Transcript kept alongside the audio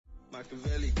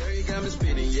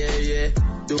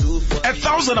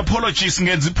1,000 apologies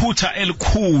ngenza iphutha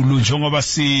elikhulu njengoba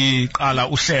siqala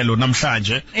uhlelo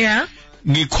namhlanje. Yeah.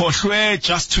 Ngikhohlwe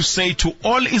just to say to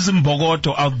all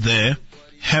izimbokodo out there,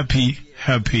 happy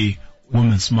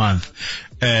Women's Month.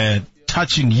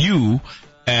 Touching you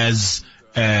as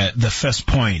the first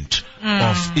point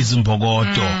of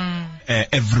izimbokodo.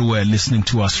 Everywhere listening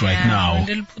to us right now.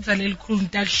 Thank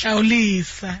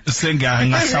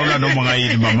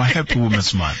Happy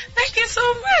Women's Month. Thank you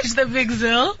so much, the Big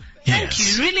Zill. Thank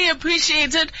Yes. you. Really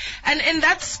appreciate it. And in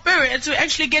that spirit, we're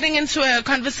actually getting into a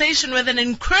conversation with an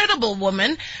incredible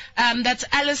woman. That's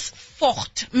Alice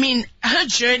Vogt. I mean, her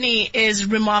journey is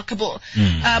remarkable.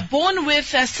 Born with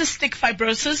cystic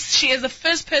fibrosis, she is the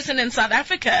first person in South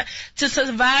Africa to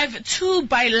survive 2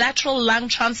 bilateral lung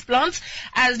transplants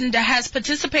and has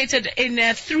participated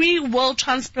in 3 World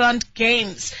Transplant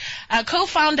Games.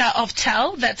 Co-founder of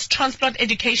TEL, that's Transplant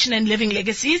Education and Living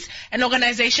Legacies, an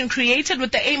organization created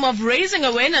with the aim of raising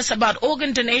awareness about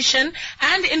organ donation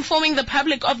and informing the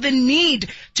public of the need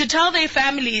to tell their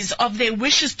families of their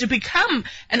wishes to become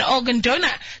an organ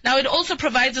donor. Now, it also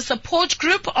provides a support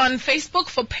group on Facebook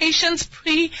for patients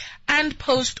pre and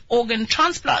post organ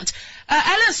transplant.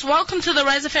 Alice, welcome to the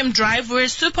Rise FM Drive. We're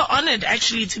super honored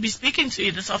actually to be speaking to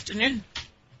you this afternoon.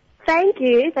 Thank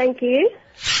you.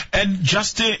 And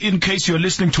just in case you're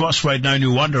listening to us right now and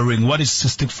you're wondering, what is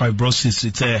cystic fibrosis?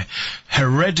 It's a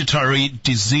hereditary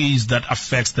disease that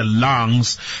affects the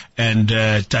lungs and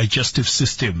digestive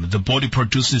system. The body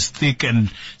produces thick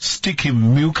and sticky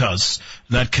mucus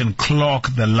that can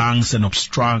clog the lungs and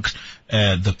obstruct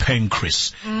the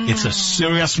pancreas. It's a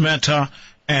serious matter,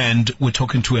 and we're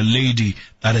talking to a lady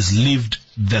that has lived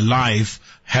the life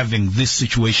having this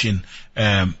situation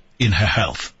in her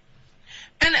health.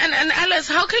 And Alice,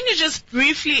 how can you just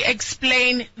briefly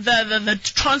explain the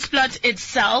transplant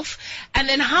itself and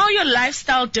then how your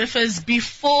lifestyle differs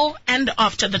before and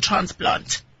after the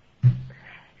transplant?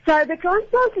 So the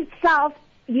transplant itself,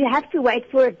 you have to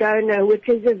wait for a donor, which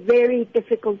is a very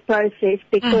difficult process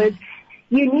because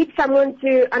you need someone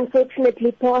to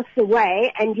unfortunately pass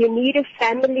away and you need a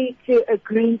family to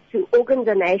agree to organ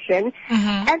donation.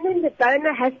 And then the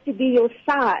donor has to be your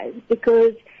size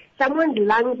because someone's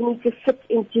lungs need to fit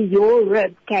into your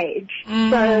rib cage.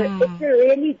 So it's a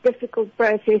really difficult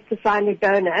process to find a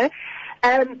donor.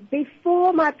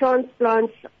 Before my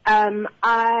transplants,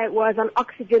 I was on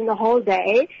oxygen the whole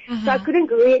day, so I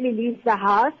couldn't really leave the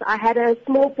house. I had a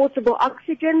small portable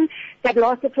oxygen that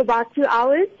lasted for about 2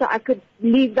 hours, so I could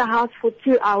leave the house for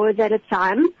 2 hours at a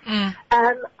time.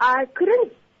 I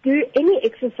couldn't do any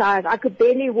exercise. I could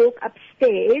barely walk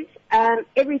upstairs.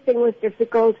 Everything was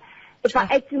difficult. If I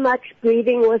ate too much,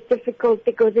 breathing was difficult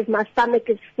because if my stomach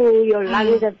is full, your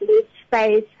lungs have less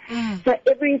space. So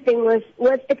everything was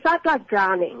it felt like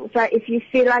drowning. So if you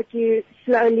feel like you're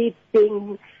slowly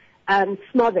being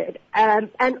smothered. And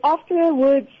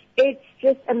afterwards, it's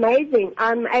just amazing.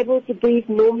 I'm able to breathe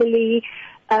normally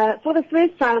for the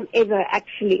first time ever,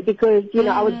 actually, because,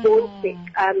 I was born sick.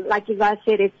 Like you guys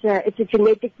said, it's a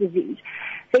genetic disease.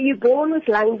 So you're born with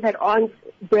lungs that aren't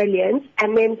brilliant,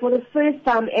 and then for the first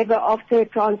time ever after a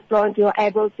transplant, you're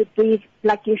able to breathe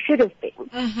like you should have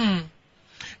been.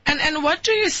 And what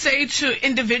do you say to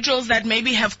individuals that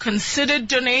maybe have considered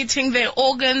donating their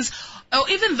organs, or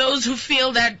even those who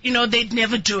feel that, they'd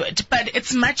never do it, but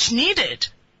it's much needed?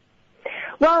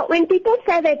 Well, when people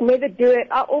say they'd never do it,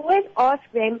 I always ask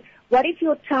them, what if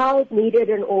your child needed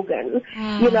an organ,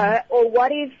 or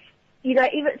what if,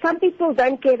 even some people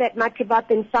don't care that much about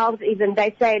themselves even.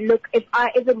 They say, look, if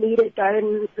I ever needed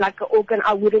an organ,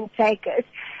 I wouldn't take it.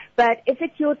 But if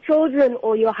it's your children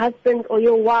or your husband or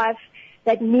your wife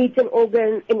that needs an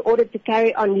organ in order to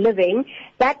carry on living,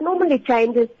 that normally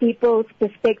changes people's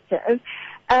perspective.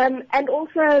 And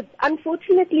also,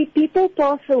 unfortunately, people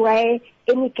pass away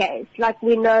any case. Like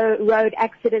we know road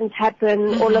accidents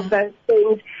happen, all of those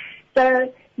things.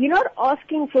 So you're not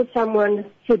asking for someone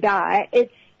to die.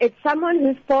 It's someone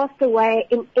who's passed away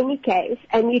in any case,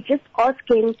 and you're just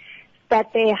asking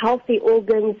that their healthy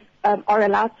organs are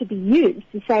allowed to be used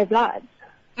to save lives.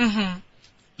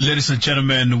 Ladies and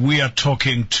gentlemen, we are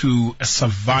talking to a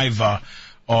survivor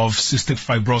of cystic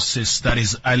fibrosis, that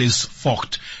is Alice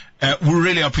Vogt. We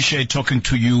really appreciate talking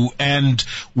to you, and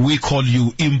we call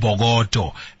you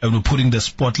Imbogoto, and we're putting the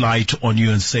spotlight on you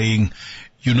and saying,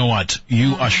 you know what,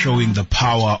 you are showing the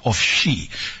power of she.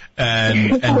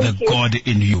 And the God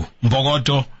in you.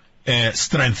 Mbogoto,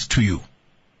 strength to you.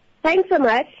 Thanks so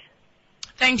much.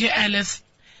 Thank you, Alice.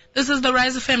 This is the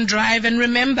Rise FM Drive, and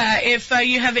remember, if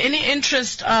you have any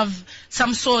interest of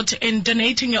some sort in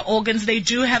donating your organs, they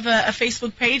do have a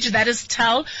Facebook page that is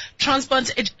TEL,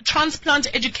 Transplant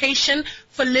Education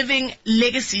for Living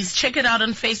Legacies. Check it out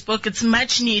on Facebook. It's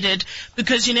much needed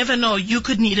because you never know, you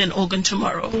could need an organ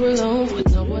tomorrow. We're alone with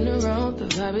no one around, the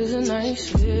vibe is the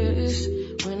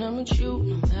nicest. When I'm with you,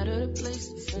 no matter the place,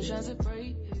 the sun shines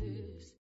bright.